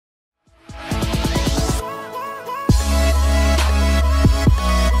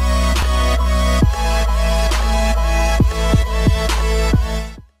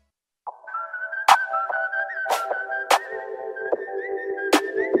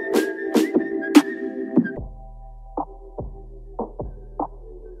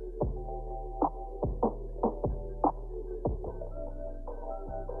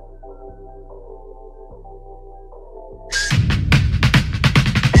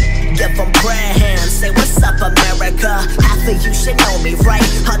give them prayer hands. Say what's up, America. Half of you should know me, right?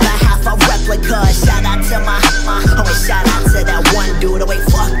 Other half a replica. Shout out to my shout out to that one dude. Oh wait,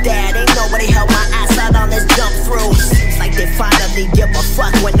 fuck that, ain't nobody held my ass out on this jump through. Seems like they finally give a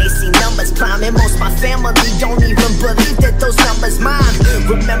fuck when they see numbers climbing. Most my family don't even believe that those numbers mine.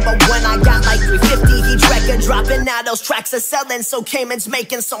 Remember when I got like 350 each record dropping? Now those tracks are selling, so Cayman's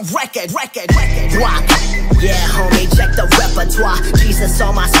making some record. Rock. Yeah, homie, check the repertoire. Jesus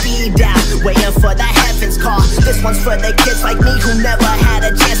on my speed dial, waiting for the heavens call. This one's for the kids like me who never had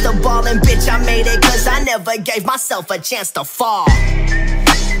a chance to ball. And bitch, I made it cause I never gave myself a chance to fall.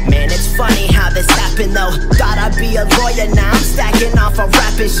 Man, it's funny how this happened though. Thought I'd be a lawyer, now I'm stacking off a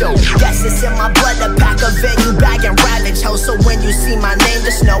rapping show. Guess it's in my blood to pack a venue bag and ravage ho. So when you see my name,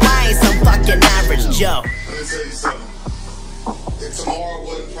 just know I ain't some fucking average Joe. Let me tell you something. If tomorrow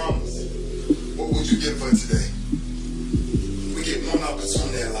wasn't promised, what would you give for today? We get one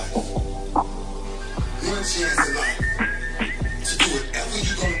opportunity in life, one chance in life.